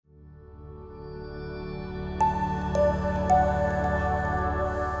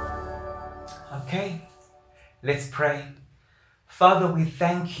Let's pray. Father, we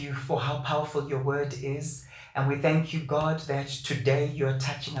thank you for how powerful your word is. And we thank you, God, that today you're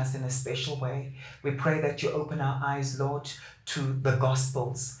touching us in a special way. We pray that you open our eyes, Lord, to the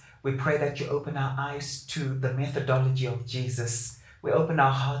Gospels. We pray that you open our eyes to the methodology of Jesus. We open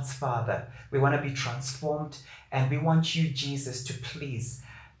our hearts, Father. We want to be transformed, and we want you, Jesus, to please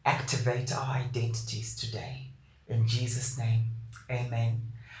activate our identities today. In Jesus' name, amen.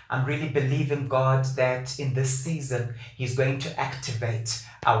 I'm really believing God that in this season, he's going to activate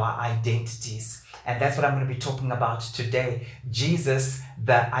our identities. And that's what I'm going to be talking about today. Jesus,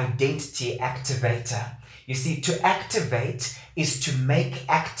 the identity activator. You see, to activate is to make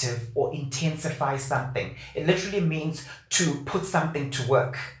active or intensify something. It literally means to put something to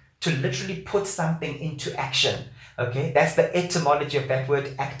work, to literally put something into action. Okay, that's the etymology of that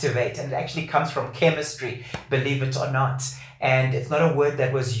word activate. And it actually comes from chemistry, believe it or not. And it's not a word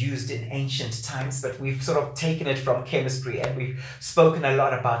that was used in ancient times, but we've sort of taken it from chemistry, and we've spoken a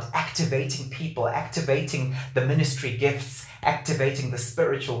lot about activating people, activating the ministry gifts, activating the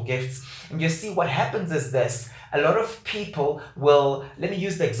spiritual gifts. And you see, what happens is this. A lot of people will, let me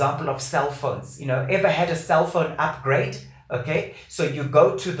use the example of cell phones. Ever had a cell phone upgrade? Okay, so you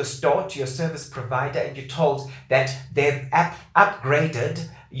go to the store, to your service provider, and you're told that they've upgraded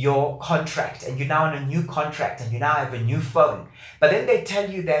your contract, and you're now on a new contract, and you now have a new phone. But then they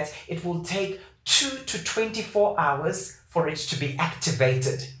tell you that it will take 2 to 24 hours for it to be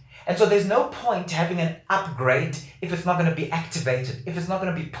activated. And so there's no point having an upgrade if it's not going to be activated, if it's not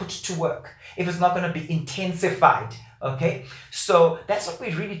going to be put to work, if it's not going to be intensified. Okay, so that's what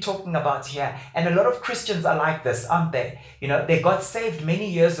we're really talking about here. And a lot of Christians are like this, aren't they? They got saved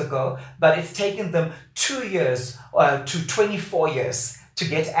many years ago, but it's taken them 2 years to 24 years to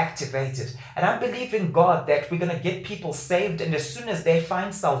get activated. And I believe in God that we're going to get people saved, and as soon as they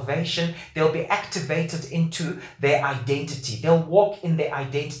find salvation, they'll be activated into their identity. They'll walk in their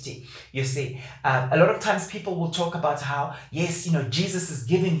identity. You see, a lot of times people will talk about how, yes, Jesus is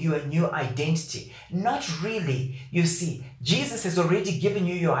giving you a new identity. Not really. You see, Jesus has already given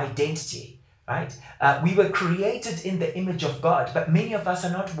you your identity. Right? We were created in the image of God, but many of us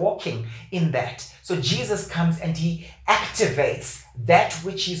are not walking in that. So Jesus comes and he activates that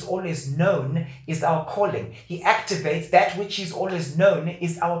which is always known is our calling. He activates that which is always known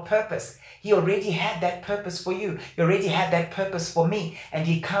is our purpose. He already had that purpose for you. He already had that purpose for me. And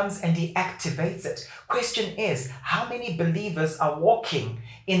he comes and he activates it. Question is, how many believers are walking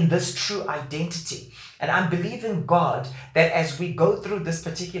in this true identity? And I'm believing God that as we go through this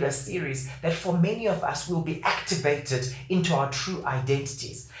particular series, that for many of us will be activated into our true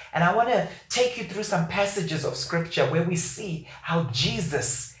identities. And I want to take you through some passages of scripture where we see how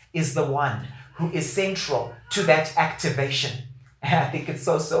Jesus is the one who is central to that activation. And I think it's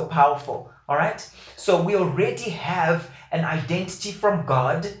so powerful. All right. So we already have an identity from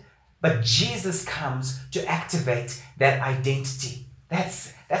God, but Jesus comes to activate that identity.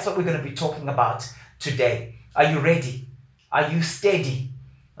 That's what we're going to be talking about today. Are you ready? Are you steady?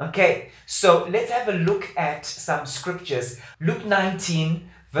 Okay, so let's have a look at some scriptures. Luke 19,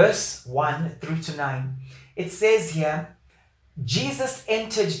 verse 1 through to 9. It says here, Jesus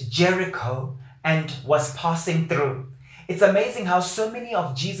entered Jericho and was passing through. It's amazing how so many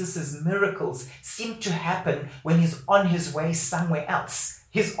of Jesus's miracles seem to happen when he's on his way somewhere else.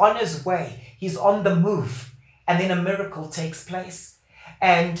 He's on his way. He's on the move. And then a miracle takes place.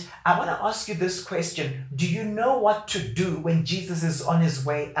 And I want to ask you this question. Do you know what to do when Jesus is on his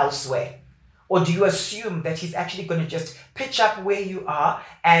way elsewhere? Or do you assume that he's actually going to just pitch up where you are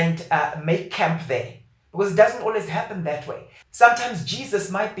and make camp there? Because it doesn't always happen that way. Sometimes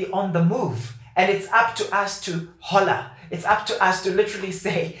Jesus might be on the move, and it's up to us to holler. It's up to us to literally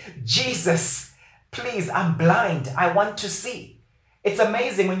say, Jesus, please, I'm blind. I want to see. It's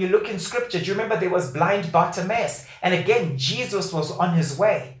amazing when you look in scripture. Do you remember there was blind Bartimaeus? And again, Jesus was on his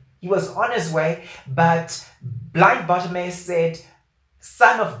way. He was on his way, but blind Bartimaeus said,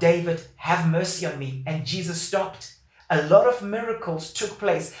 Son of David, have mercy on me. And Jesus stopped. A lot of miracles took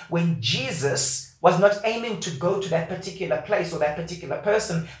place when Jesus was not aiming to go to that particular place or that particular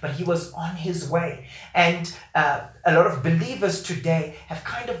person, but he was on his way. And a lot of believers today have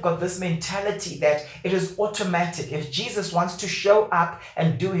kind of got this mentality that it is automatic. If Jesus wants to show up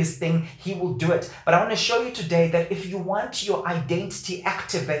and do his thing, he will do it. But I want to show you today that if you want your identity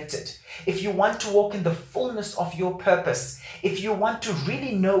activated, if you want to walk in the fullness of your purpose, if you want to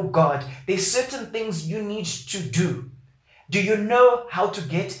really know God, there's certain things you need to do. Do you know how to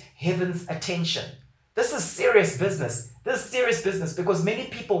get heaven's attention? This is serious business. This is serious business because many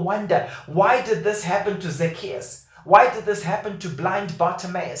people wonder, why did this happen to Zacchaeus? Why did this happen to blind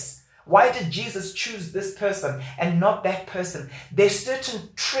Bartimaeus? Why did Jesus choose this person and not that person? There's certain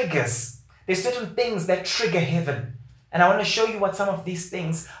triggers. There's certain things that trigger heaven. And I want to show you what some of these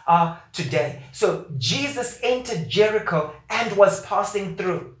things are today. So Jesus entered Jericho and was passing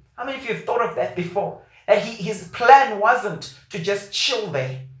through. How many of you have thought of that before? That his plan wasn't to just chill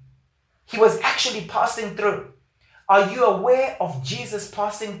there. He was actually passing through. Are you aware of Jesus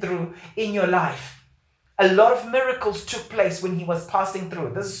passing through in your life? A lot of miracles took place when he was passing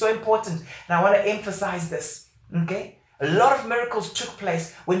through. This is so important, and I want to emphasize this. Okay? A lot of miracles took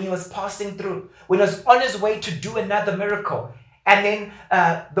place when he was passing through, when he was on his way to do another miracle. And then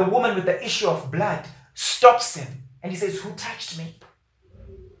the woman with the issue of blood stops him, and he says, "Who touched me?"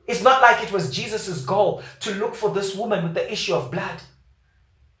 It's not like it was Jesus' goal to look for this woman with the issue of blood.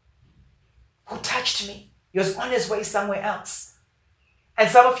 Who touched me? He was on his way somewhere else. And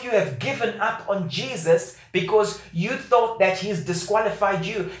some of you have given up on Jesus because you thought that he's disqualified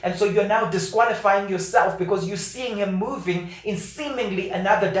you. And so you're now disqualifying yourself because you're seeing him moving in seemingly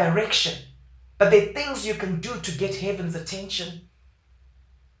another direction. But there are things you can do to get heaven's attention.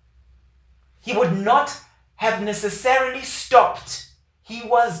 He would not have necessarily stopped. He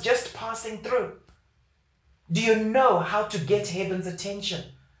was just passing through. Do you know how to get heaven's attention?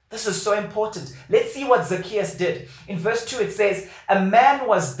 This is so important. Let's see what Zacchaeus did. In verse 2 it says, a man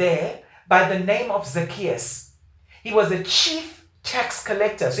was there by the name of Zacchaeus. He was a chief tax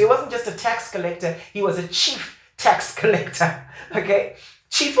collector. So he wasn't just a tax collector, he was a chief tax collector. Okay?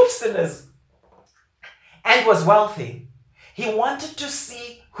 Chief of sinners. And was wealthy. He wanted to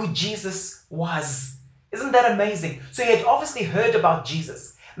see who Jesus was. Isn't that amazing? So he had obviously heard about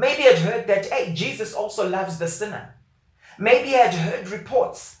Jesus. Maybe he had heard that, hey, Jesus also loves the sinner. Maybe he had heard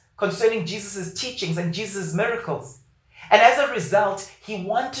reports concerning Jesus' teachings and Jesus' miracles. And as a result, he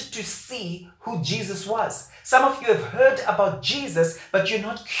wanted to see who Jesus was. Some of you have heard about Jesus, but you're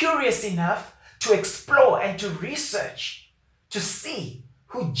not curious enough to explore and to research to see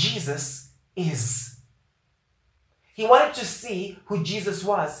who Jesus is. He wanted to see who Jesus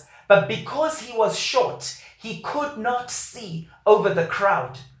was, but because he was short, he could not see over the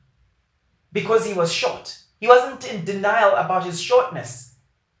crowd. Because he was short. He wasn't in denial about his shortness,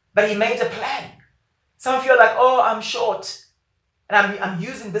 but he made a plan. Some of you are like, oh, I'm short. And I'm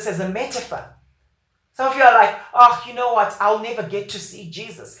using this as a metaphor. Some of you are like, oh, you know what? I'll never get to see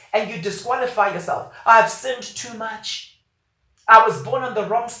Jesus. And you disqualify yourself. I've sinned too much. I was born on the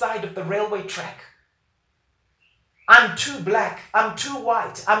wrong side of the railway track. I'm too black. I'm too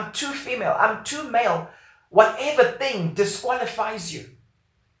white. I'm too female. I'm too male. Whatever thing disqualifies you.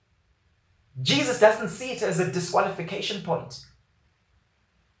 Jesus doesn't see it as a disqualification point.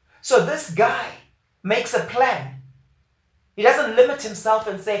 So this guy makes a plan. He doesn't limit himself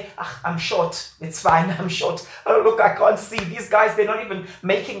and say, I'm short. It's fine. I'm short. Oh, look, I can't see. These guys, they're not even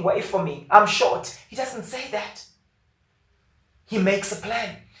making way for me. I'm short. He doesn't say that. He makes a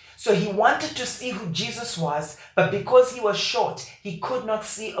plan. So he wanted to see who Jesus was, but because he was short, he could not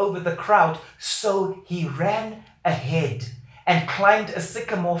see over the crowd. So he ran ahead and climbed a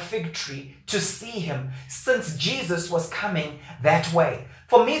sycamore fig tree to see him, since Jesus was coming that way.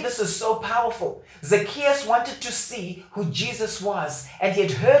 For me, this is so powerful. Zacchaeus wanted to see who Jesus was, and he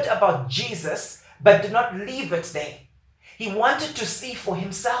had heard about Jesus, but did not leave it there. He wanted to see for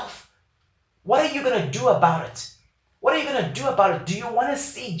himself. What are you going to do about it? What are you going to do about it? Do you want to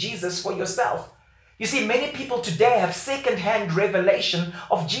see Jesus for yourself? You see, many people today have second-hand revelation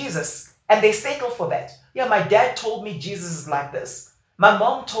of Jesus, and they settle for that. Yeah, my dad told me Jesus is like this. My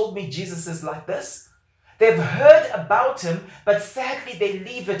mom told me Jesus is like this. They've heard about him, but sadly they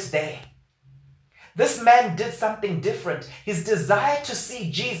leave it there. This man did something different. His desire to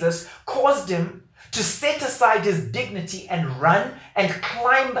see Jesus caused him to set aside his dignity and run and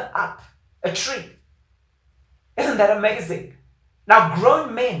climb up a tree. Isn't that amazing? Now,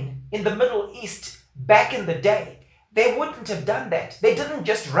 grown men in the Middle East back in the day, they wouldn't have done that. They didn't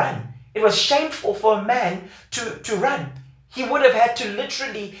just run. It was shameful for a man to run. He would have had to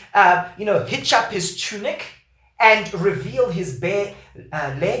literally, hitch up his tunic and reveal his bare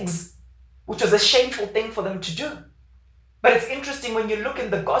legs, which was a shameful thing for them to do. But it's interesting when you look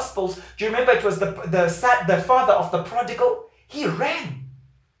in the Gospels. Do you remember it was the father of the prodigal? He ran.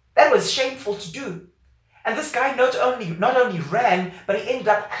 That was shameful to do. And this guy not only ran, but he ended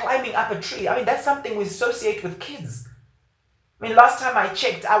up climbing up a tree. I mean, that's something we associate with kids. I mean, last time I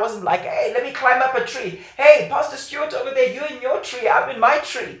checked, I wasn't like, hey, let me climb up a tree. Hey, Pastor Stuart over there, you're in your tree, I'm in my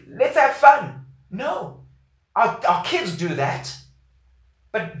tree. Let's have fun. No, our kids do that.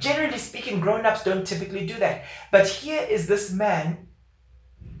 But generally speaking, grown-ups don't typically do that. But here is this man,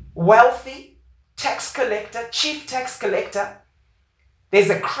 wealthy, tax collector, chief tax collector, There's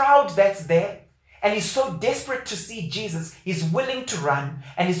a crowd that's there, and he's so desperate to see Jesus, he's willing to run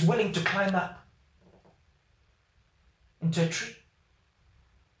and he's willing to climb up into a tree.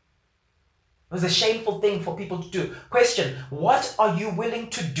 It was a shameful thing for people to do. Question, what are you willing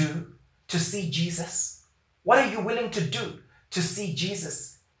to do to see Jesus? What are you willing to do to see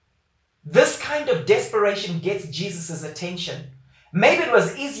Jesus? This kind of desperation gets Jesus' attention. Maybe it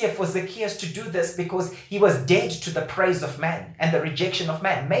was easier for Zacchaeus to do this because he was dead to the praise of man and the rejection of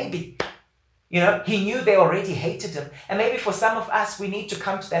man. Maybe. He knew they already hated him. And maybe for some of us, we need to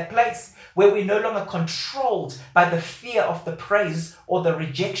come to that place where we're no longer controlled by the fear of the praise or the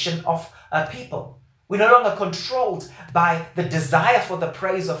rejection of people. We're no longer controlled by the desire for the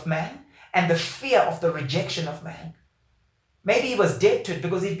praise of man and the fear of the rejection of man. Maybe he was dead to it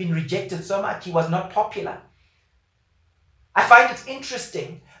because he'd been rejected so much, he was not popular. I find it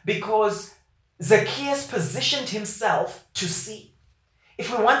interesting because Zacchaeus positioned himself to see.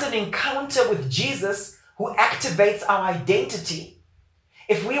 If we want an encounter with Jesus who activates our identity,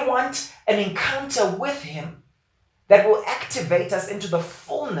 if we want an encounter with him that will activate us into the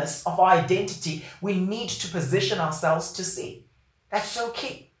fullness of our identity, we need to position ourselves to see. That's so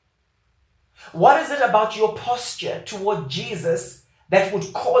key. What is it about your posture toward Jesus that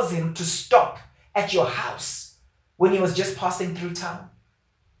would cause him to stop at your house when he was just passing through town?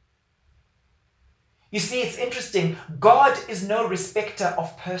 You see, it's interesting. God is no respecter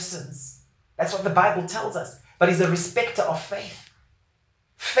of persons. That's what the Bible tells us. But he's a respecter of faith.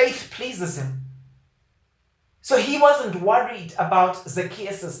 Faith pleases him. So he wasn't worried about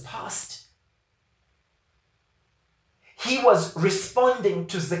Zacchaeus' past. He was responding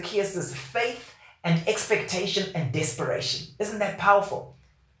to Zacchaeus' faith and expectation and desperation. Isn't that powerful?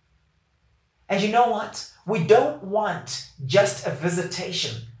 And you know what? We don't want just a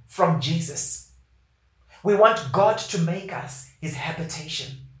visitation from Jesus. We want God to make us his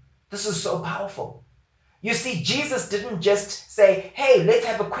habitation. This is so powerful. You see, Jesus didn't just say, hey, let's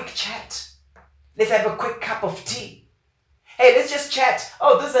have a quick chat. Let's have a quick cup of tea. Hey, let's just chat.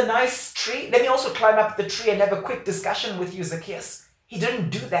 Oh, this is a nice tree. Let me also climb up the tree and have a quick discussion with you, Zacchaeus. He didn't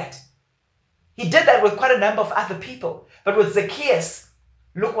do that. He did that with quite a number of other people. But with Zacchaeus,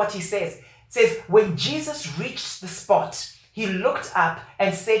 look what he says. It says, when Jesus reached the spot, he looked up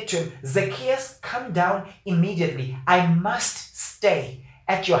and said to him, Zacchaeus, come down immediately. I must stay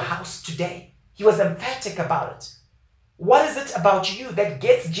at your house today. He was emphatic about it. What is it about you that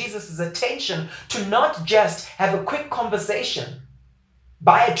gets Jesus' attention to not just have a quick conversation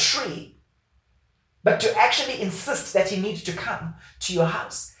by a tree, but to actually insist that he needs to come to your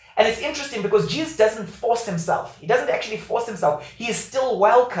house? And it's interesting because Jesus doesn't force himself. He doesn't actually force himself. He is still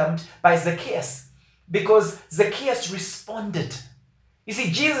welcomed by Zacchaeus because Zacchaeus responded. You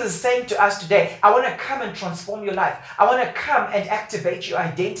see, Jesus is saying to us today, I want to come and transform your life. I want to come and activate your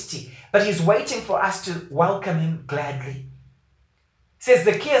identity. But he's waiting for us to welcome him gladly. He says,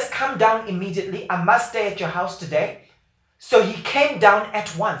 Zacchaeus, come down immediately. I must stay at your house today. So he came down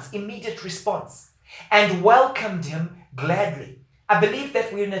at once, immediate response, and welcomed him gladly. I believe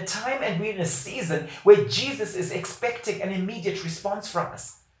that we're in a time and we're in a season where Jesus is expecting an immediate response from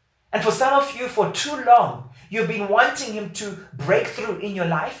us. And for some of you, for too long, you've been wanting him to break through in your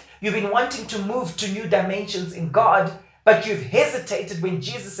life. You've been wanting to move to new dimensions in God, but you've hesitated when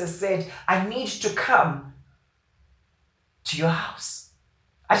Jesus has said, I need to come to your house.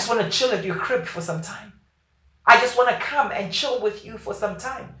 I just want to chill at your crib for some time. I just want to come and chill with you for some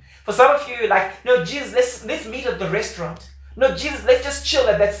time. For some of you, you're like, no, Jesus, let's meet at the restaurant. No, Jesus, let's just chill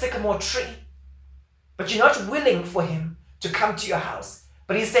at that sycamore tree. But you're not willing for him to come to your house.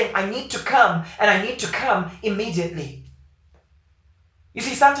 But he's saying, I need to come, and I need to come immediately. You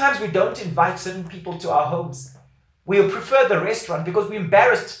see, sometimes we don't invite certain people to our homes. We prefer the restaurant because we're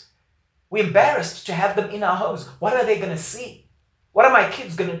embarrassed. We're embarrassed to have them in our homes. What are they going to see? What are my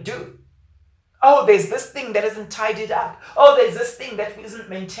kids going to do? Oh, there's this thing that isn't tidied up. Oh, there's this thing that isn't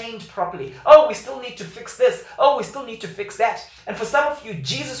maintained properly. Oh, we still need to fix this. Oh, we still need to fix that. And for some of you,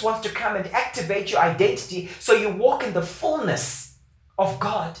 Jesus wants to come and activate your identity so you walk in the fullness of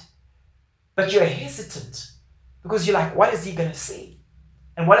God. But you're hesitant because you're like, what is he going to see?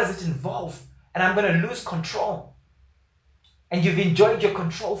 And what does it involve? And I'm going to lose control. And you've enjoyed your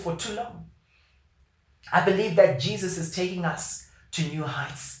control for too long. I believe that Jesus is taking us to new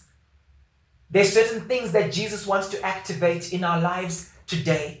heights. There's certain things that Jesus wants to activate in our lives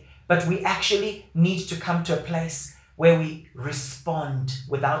today, but we actually need to come to a place where we respond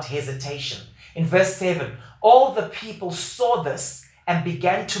without hesitation. In verse 7, all the people saw this and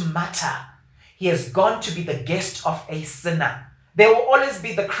began to mutter, he has gone to be the guest of a sinner. There will always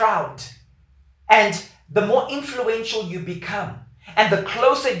be the crowd. And the more influential you become, And the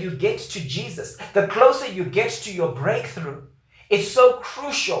closer you get to Jesus, the closer you get to your breakthrough, it's so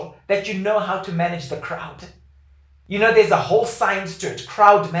crucial that you know how to manage the crowd. You know, there's a whole science to it,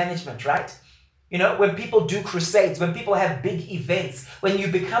 crowd management, right? You know, when people do crusades, when people have big events, when you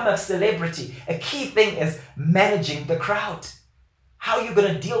become a celebrity, a key thing is managing the crowd. How are you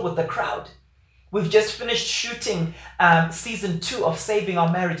going to deal with the crowd? We've just finished shooting season 2 of Saving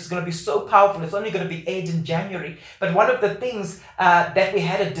Our Marriage. It's going to be so powerful. It's only going to be aired in January. But one of the things that we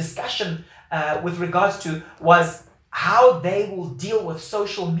had a discussion with regards to was how they will deal with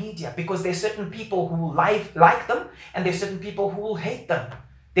social media, because there's certain people who will like them and there's certain people who will hate them.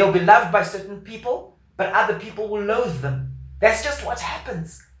 They'll be loved by certain people, but other people will loathe them. That's just what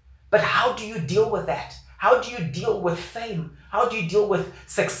happens. But how do you deal with that? How do you deal with fame? How do you deal with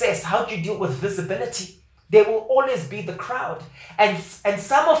success? How do you deal with visibility? There will always be the crowd. And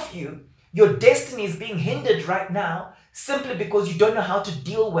some of you, your destiny is being hindered right now simply because you don't know how to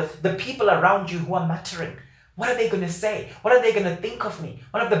deal with the people around you who are muttering. What are they going to say? What are they going to think of me?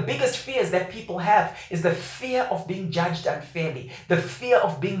 One of the biggest fears that people have is the fear of being judged unfairly, the fear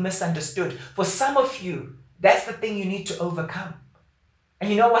of being misunderstood. For some of you, that's the thing you need to overcome. And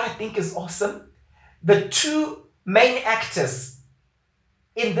you know what I think is awesome? The two main actors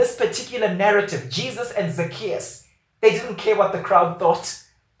in this particular narrative, Jesus and Zacchaeus, they didn't care what the crowd thought.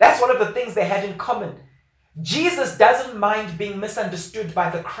 That's one of the things they had in common. Jesus doesn't mind being misunderstood by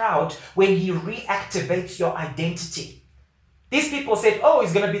the crowd when he reactivates your identity. These people said, oh,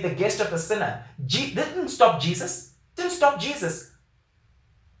 he's going to be the guest of a sinner. Didn't stop Jesus. Didn't stop Jesus.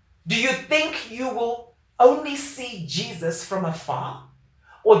 Do you think you will only see Jesus from afar?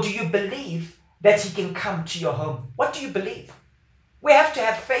 Or do you believe that he can come to your home? What do you believe? We have to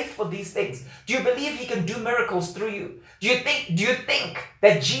have faith for these things. Do you believe he can do miracles through you? Do you think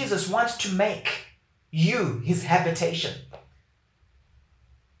that Jesus wants to make you his habitation?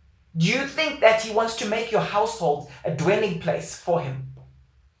 Do you think that he wants to make your household a dwelling place for him?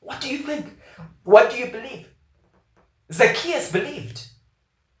 What do you think? What do you believe? Zacchaeus believed.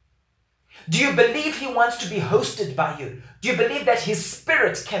 Do you believe he wants to be hosted by you? Do you believe that his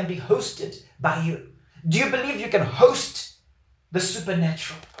spirit can be hosted by you? Do you believe you can host the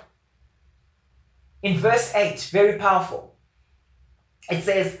supernatural? In verse 8, very powerful, it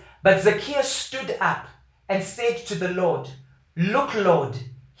says, but Zacchaeus stood up and said to the Lord, look, Lord,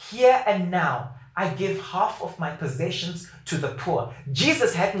 here and now I give half of my possessions to the poor.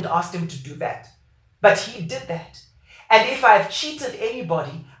 Jesus hadn't asked him to do that, but he did that. And if I have cheated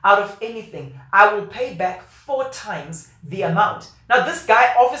anybody out of anything, I will pay back 4 times the amount. Now, this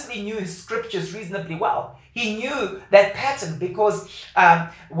guy obviously knew his scriptures reasonably well. He knew that pattern because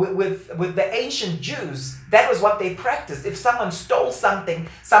with the ancient Jews, that was what they practiced. If someone stole something,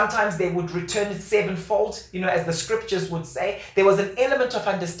 sometimes they would return it 7-fold, as the scriptures would say. There was an element of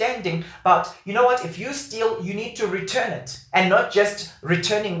understanding about, you know what, if you steal, you need to return it. And not just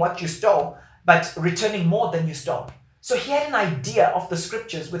returning what you stole, but returning more than you stole. So he had an idea of the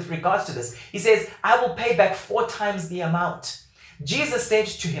scriptures with regards to this. He says, I will pay back 4 times the amount. Jesus said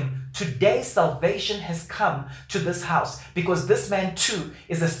to him, today salvation has come to this house because this man too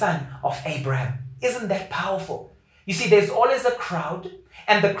is a son of Abraham. Isn't that powerful? You see, there's always a crowd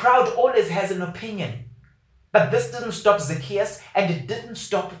and the crowd always has an opinion. But this didn't stop Zacchaeus and it didn't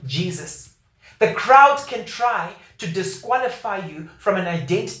stop Jesus. The crowd can try to disqualify you from an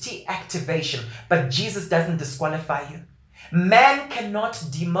identity activation, but Jesus doesn't disqualify you. Man cannot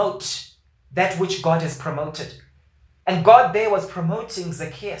demote that which God has promoted. And God there was promoting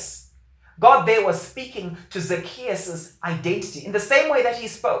Zacchaeus. God there was speaking to Zacchaeus' identity in the same way that he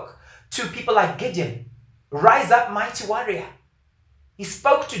spoke to people like Gideon. Rise up, mighty warrior. He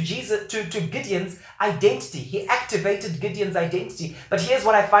spoke to Gideon's identity. He activated Gideon's identity. But here's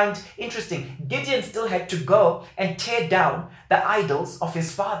what I find interesting. Gideon still had to go and tear down the idols of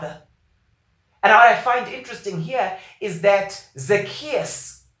his father. And what I find interesting here is that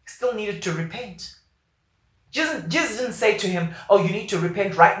Zacchaeus still needed to repent. Jesus didn't say to him, oh, you need to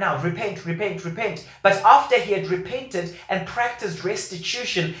repent right now. Repent, repent, repent. But after he had repented and practiced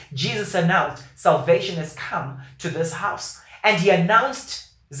restitution, Jesus announced, salvation has come to this house. And he announced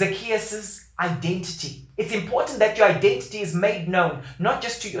Zacchaeus' identity. It's important that your identity is made known, not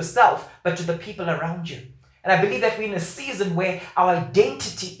just to yourself, but to the people around you. And I believe that we're in a season where our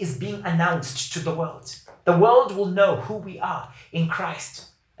identity is being announced to the world. The world will know who we are in Christ.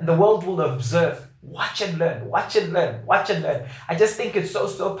 And the world will observe. Watch and learn, watch and learn, watch and learn. I just think it's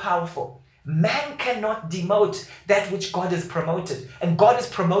so powerful. Man cannot demote that which God has promoted. And God is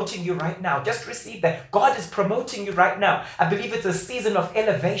promoting you right now. Just receive that. God is promoting you right now. I believe it's a season of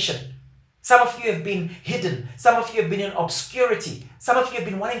elevation. Some of you have been hidden. Some of you have been in obscurity. Some of you have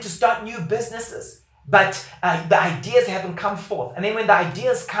been wanting to start new businesses, but the ideas haven't come forth. And then when the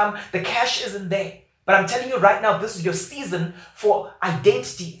ideas come, the cash isn't there. But I'm telling you right now, this is your season for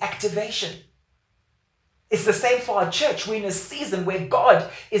identity activation. It's the same for our church. We're in a season where God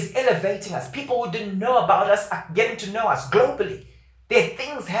is elevating us. People who didn't know about us are getting to know us globally. There are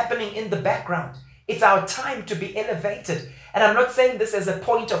things happening in the background. It's our time to be elevated. And I'm not saying this as a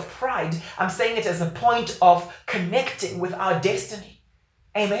point of pride. I'm saying it as a point of connecting with our destiny.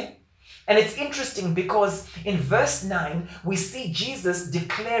 Amen. And it's interesting because in verse 9, we see Jesus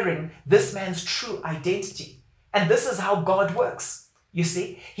declaring this man's true identity. And this is how God works. You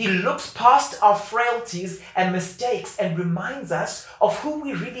see, he looks past our frailties and mistakes and reminds us of who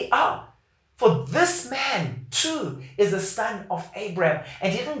we really are. For this man too is a son of Abraham.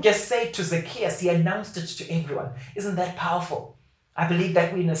 And he didn't just say it to Zacchaeus, he announced it to everyone. Isn't that powerful? I believe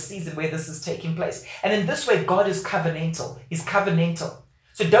that we're in a season where this is taking place. And in this way, God is covenantal. He's covenantal.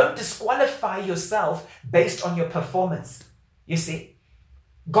 So don't disqualify yourself based on your performance. You see,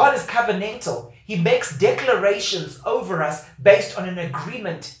 God is covenantal. He makes declarations over us based on an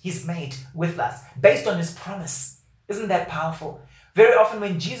agreement he's made with us, based on his promise. Isn't that powerful? Very often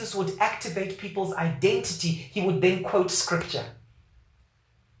when Jesus would activate people's identity, he would then quote scripture.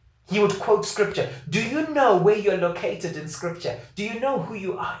 He would quote scripture. Do you know where you're located in scripture? Do you know who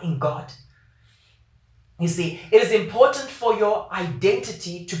you are in God? You see, it is important for your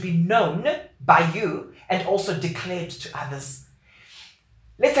identity to be known by you and also declared to others.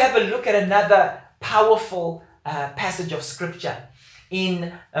 Let's have a look at another powerful passage of scripture.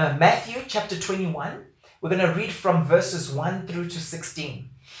 In Matthew chapter 21, we're going to read from verses 1 through to 16.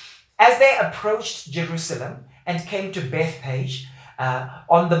 As they approached Jerusalem and came to Bethphage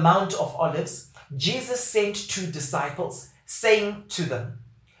on the Mount of Olives, Jesus sent 2 disciples, saying to them,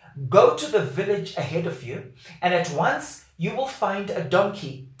 "Go to the village ahead of you, and at once you will find a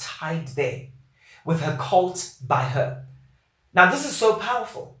donkey tied there, with her colt by her." Now, this is so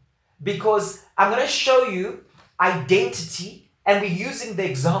powerful because I'm going to show you identity, and we're using the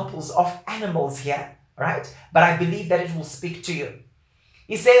examples of animals here, right? But I believe that it will speak to you.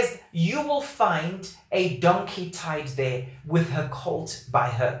 He says, "You will find a donkey tied there with her colt by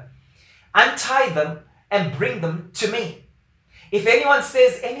her. Untie them and bring them to me. If anyone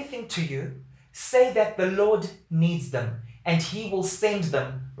says anything to you, say that the Lord needs them, and he will send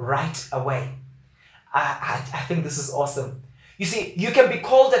them right away." I think this is awesome. You see, you can be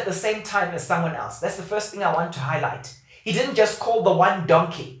called at the same time as someone else. That's the first thing I want to highlight. He didn't just call the one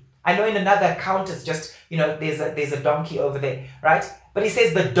donkey. I know in another account it's just, there's a donkey over there, right? But he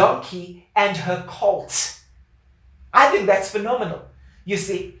says the donkey and her colt. I think that's phenomenal. You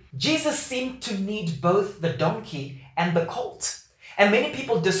see, Jesus seemed to need both the donkey and the colt. And many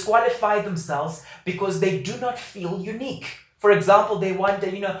people disqualify themselves because they do not feel unique. For example, they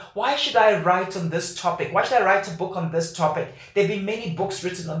wonder, why should I write on this topic? Why should I write a book on this topic? There have been many books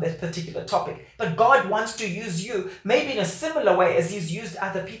written on that particular topic. But God wants to use you maybe in a similar way as he's used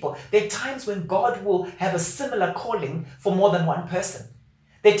other people. There are times when God will have a similar calling for more than one person.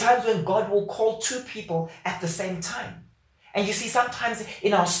 There are times when God will call 2 people at the same time. And you see, sometimes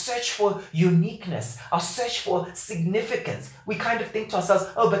in our search for uniqueness, our search for significance, we kind of think to ourselves,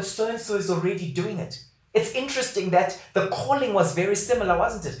 oh, but so-and-so is already doing it. It's interesting that the calling was very similar,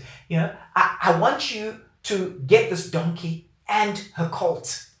 wasn't it? I want you to get this donkey and her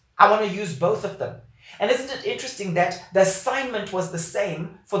colt. I want to use both of them. And isn't it interesting that the assignment was the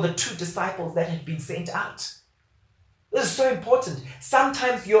same for the 2 disciples that had been sent out? This is so important.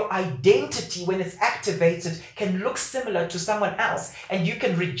 Sometimes your identity, when it's activated, can look similar to someone else, and you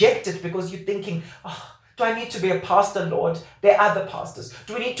can reject it because you're thinking, oh, do I need to be a pastor, Lord? There are other pastors.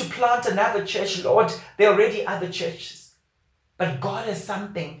 Do we need to plant another church, Lord? There are already other churches. But God has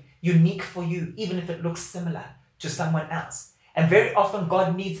something unique for you, even if it looks similar to someone else. And very often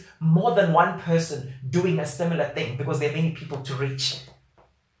God needs more than one person doing a similar thing because there are many people to reach.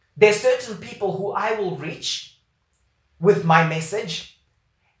 There are certain people who I will reach with my message,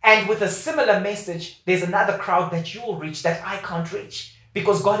 and with a similar message, there's another crowd that you will reach that I can't reach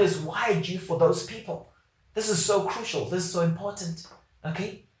because God has wired you for those people. This is so crucial. This is so important.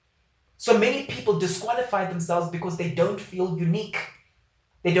 Okay? So many people disqualify themselves because they don't feel unique.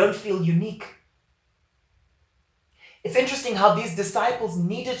 They don't feel unique. It's interesting how these disciples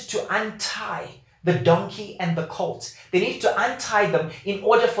needed to untie the donkey and the colt. They needed to untie them in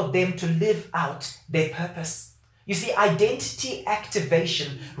order for them to live out their purpose. You see, identity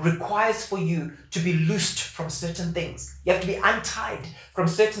activation requires for you to be loosed from certain things. You have to be untied from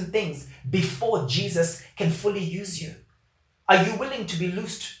certain things before Jesus can fully use you. Are you willing to be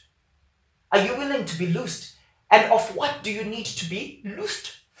loosed? Are you willing to be loosed? And of what do you need to be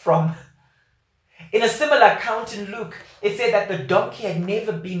loosed from? In a similar account in Luke, it said that the donkey had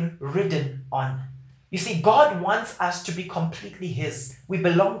never been ridden on. You see, God wants us to be completely His. We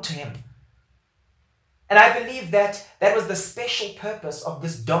belong to Him. And I believe that that was the special purpose of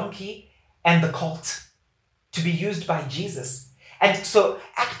this donkey and the colt, to be used by Jesus. And so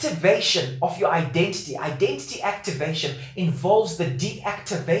activation of your identity activation involves the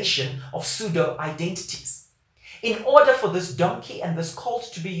deactivation of pseudo-identities. In order for this donkey and this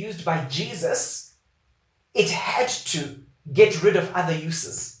colt to be used by Jesus, it had to get rid of other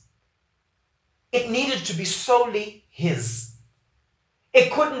uses. It needed to be solely His.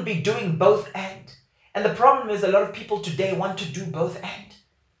 It couldn't be doing both and. And the problem is a lot of people today want to do both and.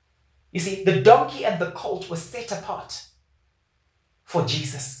 You see, the donkey and the colt were set apart for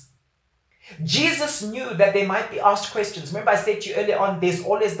Jesus. Jesus knew that they might be asked questions. Remember I said to you earlier on, there's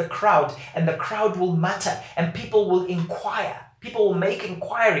always the crowd, and the crowd will mutter, and people will inquire. People will make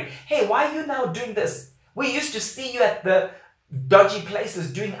inquiry. Hey, why are you now doing this? We used to see you at the dodgy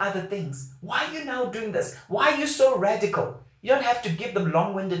places doing other things. Why are you now doing this? Why are you so radical? You don't have to give them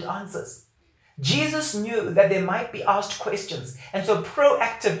long-winded answers. Jesus knew that they might be asked questions, and so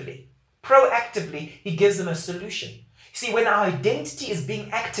proactively, He gives them a solution. See, when our identity is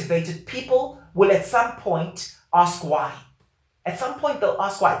being activated, people will at some point ask why. At some point they'll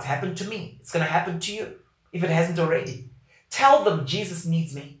ask why. It's happened to me. It's going to happen to you if it hasn't already. Tell them Jesus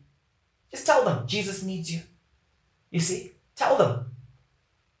needs me. Just tell them Jesus needs you. You see, tell them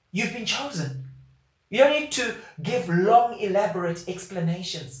you've been chosen. You don't need to give long, elaborate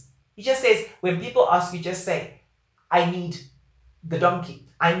explanations. He just says, when people ask you, just say, I need the donkey.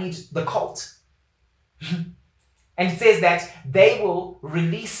 I need the colt. And it says that they will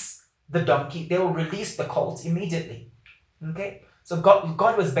release the donkey. They will release the colt immediately. Okay? So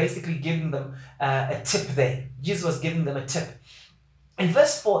God was basically giving them a tip there. Jesus was giving them a tip. In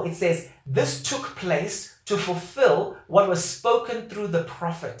verse 4, it says, this took place to fulfill what was spoken through the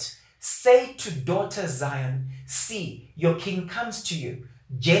prophet. Say to daughter Zion, see, your king comes to you,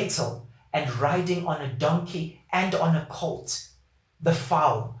 gentle and riding on a donkey and on a colt, the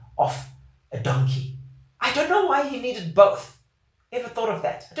foal of a donkey. I don't know why he needed both. Ever thought of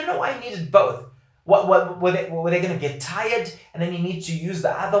that? I don't know why he needed both. Were they going to get tired and then he needs to use the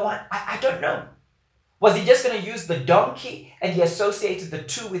other one? I don't know. Was he just going to use the donkey and he associated the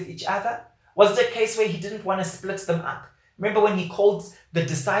two with each other? Was it a case where he didn't want to split them up? Remember when he called the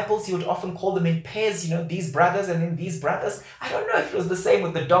disciples, he would often call them in pairs, these brothers and then these brothers. I don't know if it was the same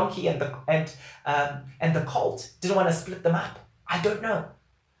with the donkey and the colt. Didn't want to split them up. I don't know.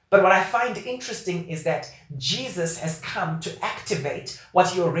 But what I find interesting is that Jesus has come to activate what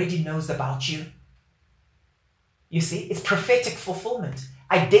he already knows about you. You see, it's prophetic fulfillment.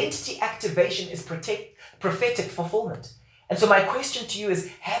 Identity activation is prophetic fulfillment. And so my question to you is,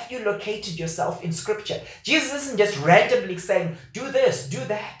 have you located yourself in Scripture? Jesus isn't just randomly saying, do this, do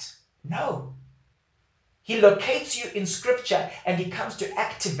that. No. He locates you in Scripture and he comes to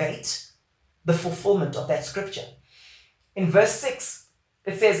activate the fulfillment of that Scripture. In verse 6,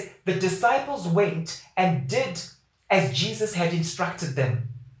 it says, the disciples went and did as Jesus had instructed them.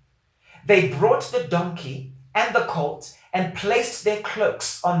 They brought the donkey and the colt and placed their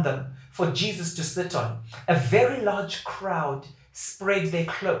cloaks on them for Jesus to sit on. A very large crowd spread their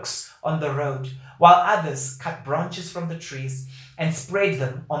cloaks on the road, while others cut branches from the trees and spread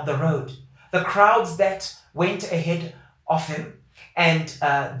them on the road. The crowds that went ahead of him and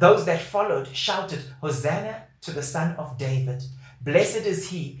those that followed shouted, Hosanna to the Son of David. Blessed is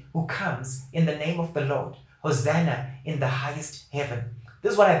he who comes in the name of the Lord. Hosanna in the highest heaven.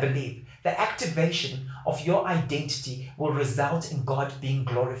 This is what I believe. The activation of your identity will result in God being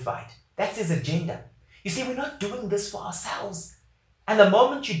glorified. That's his agenda. You see, we're not doing this for ourselves. And the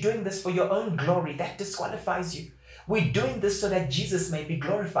moment you're doing this for your own glory, that disqualifies you. We're doing this so that Jesus may be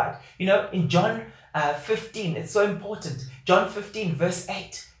glorified. In John 15, it's so important. John 15 verse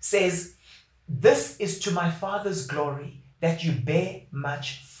 8 says, this is to my Father's glory, that you bear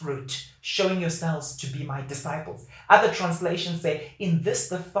much fruit, showing yourselves to be my disciples. Other translations say, in this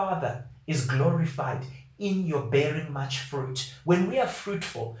the Father is glorified, in your bearing much fruit. When we are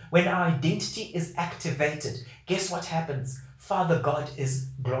fruitful, when our identity is activated, guess what happens? Father God is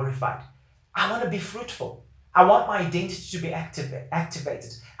glorified. I want to be fruitful. I want my identity to be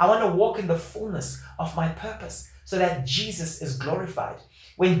activated. I want to walk in the fullness of my purpose so that Jesus is glorified.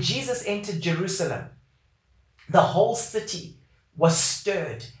 When Jesus entered Jerusalem, the whole city was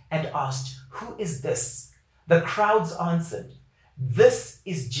stirred and asked, who is this? The crowds answered, this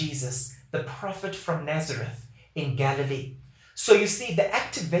is Jesus, the prophet from Nazareth in Galilee. So you see, the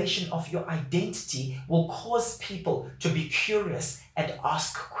activation of your identity will cause people to be curious and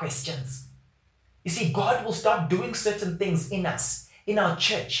ask questions. You see, God will start doing certain things in us, in our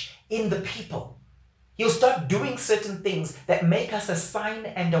church, in the people. He'll start doing certain things that make us a sign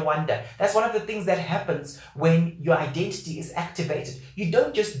and a wonder. That's one of the things that happens when your identity is activated. You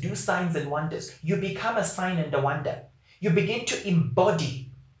don't just do signs and wonders. You become a sign and a wonder. You begin to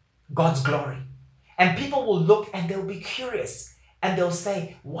embody God's glory. And people will look and they'll be curious and they'll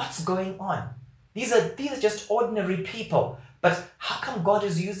say, what's going on? These are just ordinary people, but how come God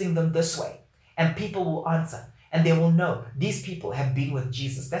is using them this way? And people will answer and they will know these people have been with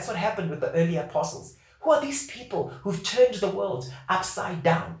Jesus. That's what happened with the early apostles. Who are these people who've turned the world upside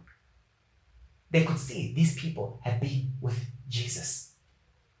down? They could see these people have been with Jesus.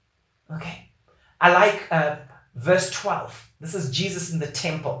 Okay. I like verse 12. This is Jesus in the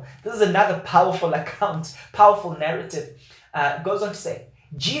temple. This is another powerful account, powerful narrative. It goes on to say,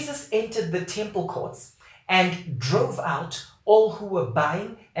 Jesus entered the temple courts and drove out all who were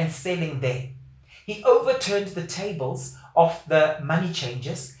buying and selling there. He overturned the tables of the money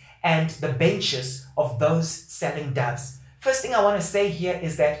changers and the benches of those selling doves. First thing I want to say here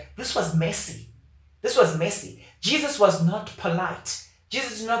is that this was messy. This was messy. Jesus was not polite.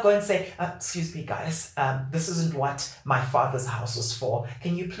 Jesus did not go and say, excuse me, guys, this isn't what my father's house was for.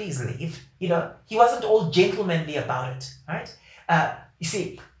 Can you please leave? He wasn't all gentlemanly about it, right? You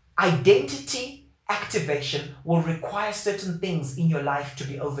see, identity activation will require certain things in your life to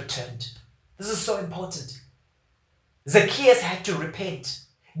be overturned. This is so important. Zacchaeus had to repent.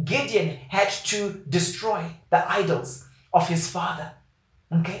 Gideon had to destroy the idols of his father.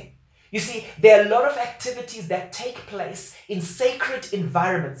 Okay? You see, there are a lot of activities that take place in sacred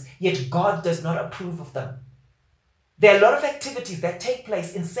environments, yet God does not approve of them. There are a lot of activities that take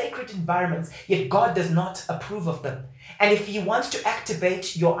place in sacred environments, yet God does not approve of them. And if He wants to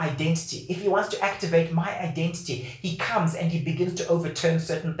activate your identity, if He wants to activate my identity, He comes and He begins to overturn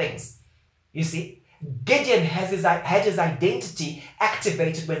certain things. You see, Gideon had his identity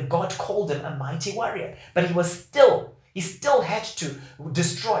activated when God called him a mighty warrior, but he still had to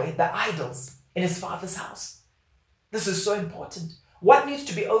destroy the idols in his father's house. This is so important. What needs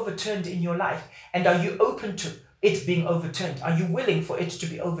to be overturned in your life? And are you open to it being overturned? Are you willing for it to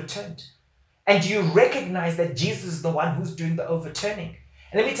be overturned? And do you recognize that Jesus is the one who's doing the overturning?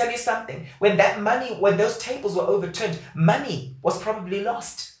 And let me tell you something. When those tables were overturned, money was probably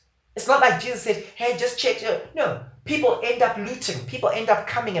lost. It's not like Jesus said, hey, just check. No, people end up looting. People end up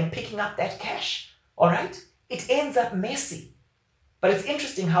coming and picking up that cash. All right? It ends up messy. But it's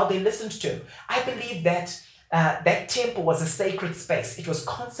interesting how they listened to him. I believe that that temple was a sacred space. It was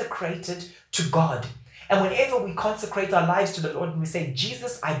consecrated to God. And whenever we consecrate our lives to the Lord and we say,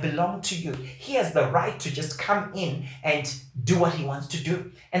 Jesus, I belong to you, He has the right to just come in and do what He wants to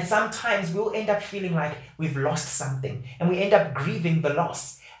do. And sometimes we'll end up feeling like we've lost something and we end up grieving the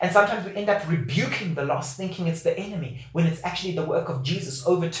loss. And sometimes we end up rebuking the loss, thinking it's the enemy, when it's actually the work of Jesus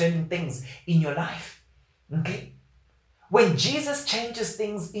overturning things in your life. Okay? When Jesus changes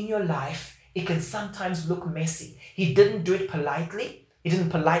things in your life, it can sometimes look messy. He didn't do it politely. He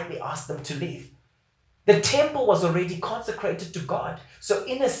didn't politely ask them to leave. The temple was already consecrated to God. So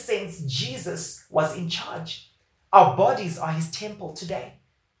in a sense, Jesus was in charge. Our bodies are His temple today.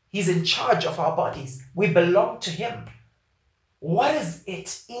 He's in charge of our bodies. We belong to Him. What is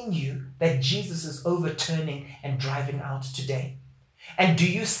it in you that Jesus is overturning and driving out today? And do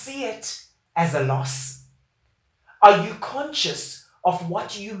you see it as a loss? Are you conscious of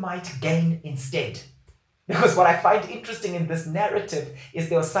what you might gain instead? Because what I find interesting in this narrative is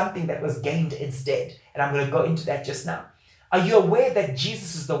there was something that was gained instead. And I'm going to go into that just now. Are you aware that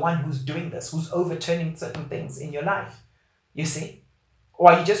Jesus is the one who's doing this, who's overturning certain things in your life? You see?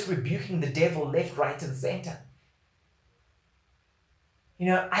 Or are you just rebuking the devil left, right, and center?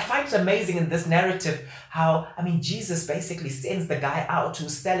 I find it amazing in this narrative how, Jesus basically sends the guy out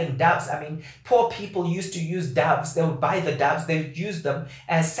who's selling doves. Poor people used to use doves. They would buy the doves. They would use them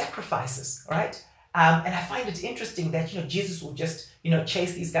as sacrifices, right? And I find it interesting that, Jesus will just,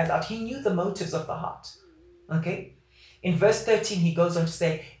 chase these guys out. He knew the motives of the heart, okay? In verse 13, he goes on to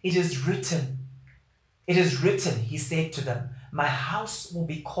say, it is written, he said to them, my house will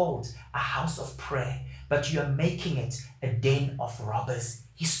be called a house of prayer, but you are making it a den of robbers.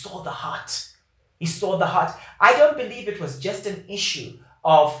 He saw the heart. He saw the heart. I don't believe it was just an issue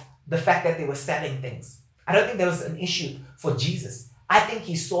of the fact that they were selling things. I don't think there was an issue for Jesus. I think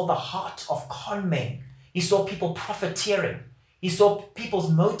he saw the heart of con men. He saw people profiteering. He saw people's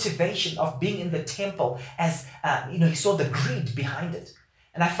motivation of being in the temple as, he saw the greed behind it.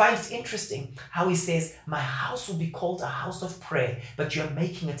 And I find it interesting how he says, my house will be called a house of prayer, but you're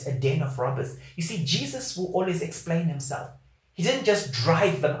making it a den of robbers. You see, Jesus will always explain himself. He didn't just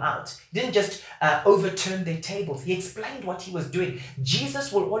drive them out. He didn't just overturn their tables. He explained what he was doing.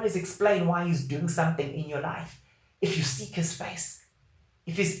 Jesus will always explain why he's doing something in your life. If you seek his face.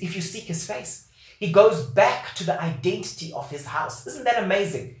 If you seek his face. He goes back to the identity of his house. Isn't that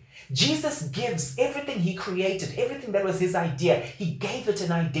amazing? Jesus gives everything he created, everything that was his idea. He gave it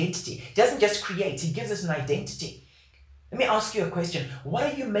an identity. He doesn't just create, he gives it an identity. Let me ask you a question. What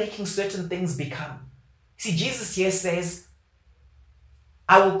are you making certain things become? See, Jesus here says,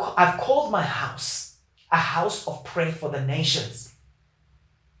 I've called my house a house of prayer for the nations.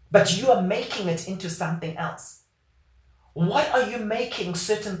 But you are making it into something else. What are you making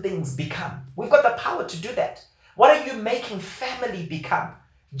certain things become? We've got the power to do that. What are you making family become?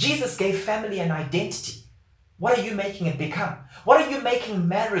 Jesus gave family an identity. What are you making it become? What are you making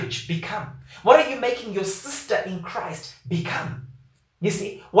marriage become? What are you making your sister in Christ become? You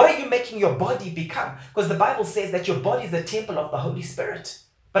see, what are you making your body become? Because the Bible says that your body is the temple of the Holy Spirit.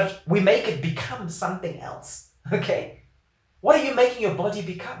 But we make it become something else. Okay? What are you making your body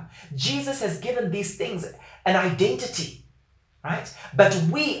become? Jesus has given these things an identity, right? But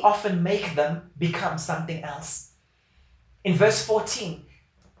we often make them become something else. In verse 14,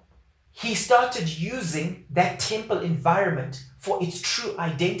 he started using that temple environment for its true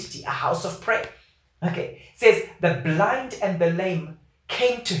identity, a house of prayer. Okay, it says the blind and the lame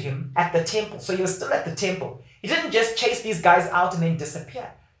came to him at the temple. So he was still at the temple. He didn't just chase these guys out and then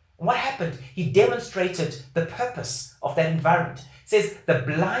disappear. And what happened? He demonstrated the purpose of that environment. It says the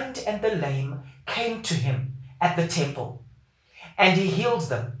blind and the lame came to him at the temple and he healed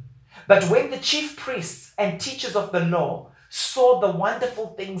them. But when the chief priests and teachers of the law saw the wonderful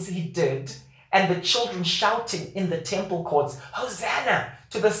things he did and the children shouting in the temple courts, Hosanna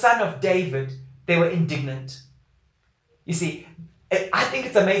to the Son of David, they were indignant. You see, I think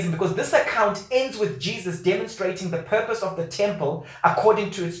it's amazing because this account ends with Jesus demonstrating the purpose of the temple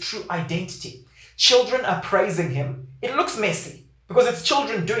according to its true identity. Children are praising him. It looks messy because it's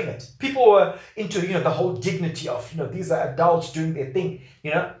children doing it. People were into, the whole dignity of, these are adults doing their thing.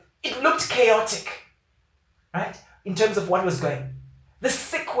 It looked chaotic, right? In terms of what was going. The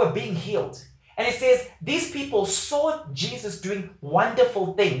sick were being healed. And it says these people saw Jesus doing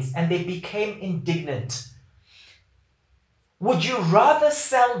wonderful things and they became indignant. Would you rather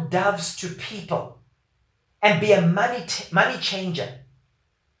sell doves to people and be a money changer?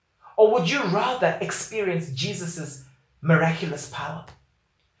 Or would you rather experience Jesus' miraculous power?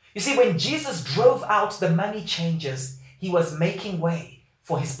 You see, when Jesus drove out the money changers, he was making way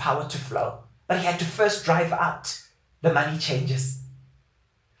for his power to flow. But he had to first drive out the money changers.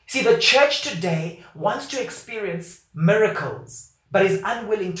 See, the church today wants to experience miracles, but is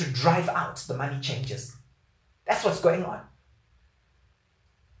unwilling to drive out the money changers. That's what's going on.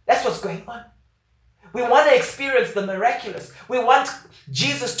 That's what's going on. We want to experience the miraculous. We want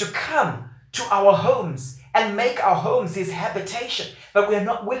Jesus to come to our homes and make our homes his habitation, but we are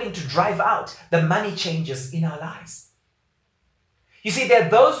not willing to drive out the money changers in our lives. You see, there are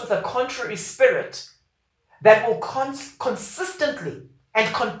those with a contrary spirit that will consistently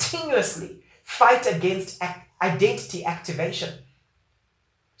and continuously fight against identity activation.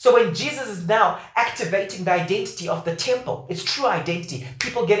 So when Jesus is now activating the identity of the temple, its true identity,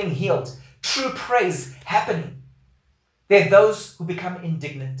 people getting healed, true praise happening, there are those who become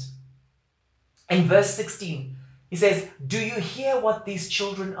indignant. In verse 16, he says, "Do you hear what these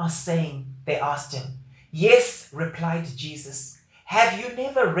children are saying?" They asked him. "Yes," replied Jesus. "Have you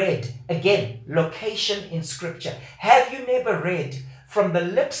never read," again, location in scripture, "have you never read, from the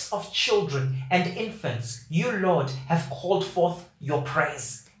lips of children and infants, you, Lord, have called forth your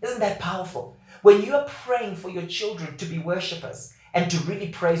praise." Isn't that powerful? When you are praying for your children to be worshippers and to really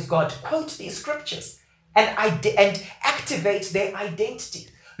praise God, quote these scriptures and activate their identity.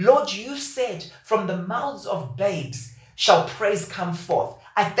 Lord, you said, from the mouths of babes shall praise come forth.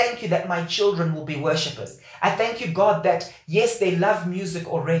 I thank you that my children will be worshippers. I thank you, God, that yes, they love music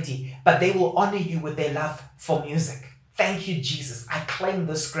already, but they will honor you with their love for music. Thank you, Jesus. I claim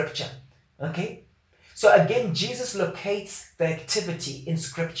this scripture. Okay? So again, Jesus locates the activity in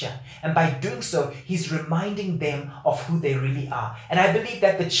scripture. And by doing so, he's reminding them of who they really are. And I believe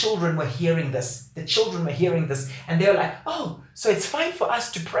that the children were hearing this. The children were hearing this. And they were like, oh, so it's fine for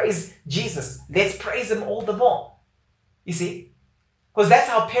us to praise Jesus. Let's praise him all the more. You see? Because that's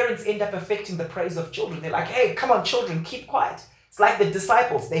how parents end up affecting the praise of children. They're like, hey, come on, children, keep quiet. It's like the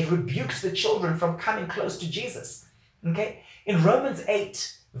disciples. They rebuked the children from coming close to Jesus. Okay? In Romans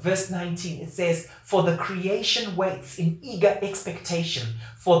 8, Verse 19, it says, "For the creation waits in eager expectation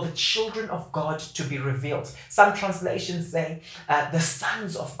for the children of God to be revealed." Some translations say the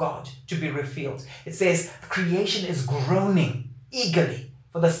sons of God to be revealed. It says creation is groaning eagerly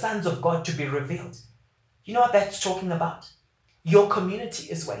for the sons of God to be revealed. You know what that's talking about? Your community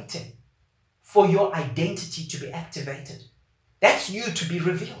is waiting for your identity to be activated. That's you to be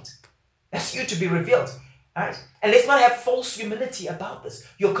revealed. That's you to be revealed. All right? And let's not have false humility about this.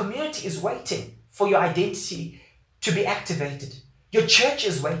 Your community is waiting for your identity to be activated. Your church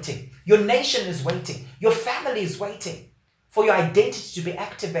is waiting. Your nation is waiting. Your family is waiting for your identity to be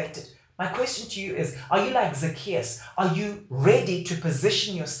activated. My question to you is, are you like Zacchaeus? Are you ready to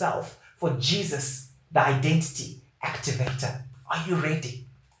position yourself for Jesus, the identity activator? Are you ready?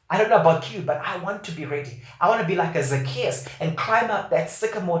 I don't know about you, but I want to be ready. I want to be like a Zacchaeus and climb up that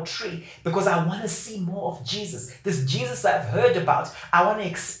sycamore tree because I want to see more of Jesus. This Jesus I've heard about, I want to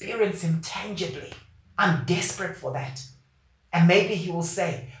experience him tangibly. I'm desperate for that. And maybe he will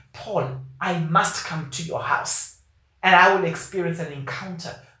say, "Paul, I must come to your house and I will experience an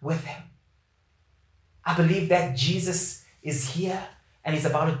encounter with him." I believe that Jesus is here and he's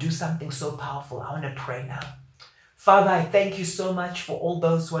about to do something so powerful. I want to pray now. Father, I thank you so much for all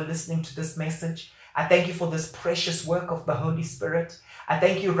those who are listening to this message. I thank you for this precious work of the Holy Spirit. I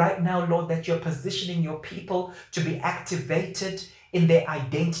thank you right now, Lord, that you're positioning your people to be activated in their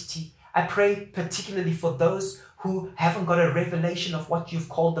identity. I pray particularly for those who haven't got a revelation of what you've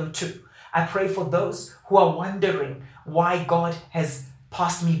called them to. I pray for those who are wondering why God has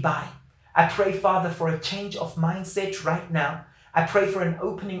passed me by. I pray, Father, for a change of mindset right now. I pray for an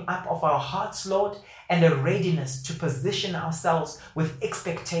opening up of our hearts, Lord, and a readiness to position ourselves with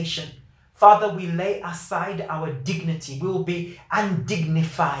expectation. Father, we lay aside our dignity. We will be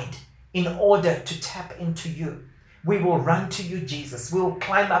undignified in order to tap into you. We will run to you, Jesus. We will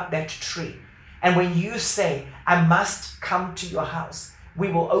climb up that tree. And when you say, "I must come to your house," we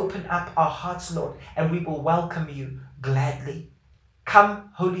will open up our hearts, Lord, and we will welcome you gladly.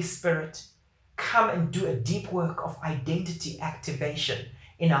 Come, Holy Spirit. Come and do a deep work of identity activation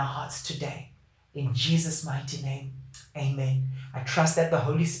in our hearts today. In Jesus' mighty name, amen. I trust that the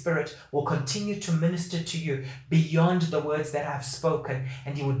Holy Spirit will continue to minister to you beyond the words that I've spoken,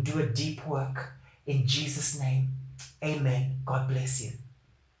 and he will do a deep work. In Jesus' name, amen. God bless you.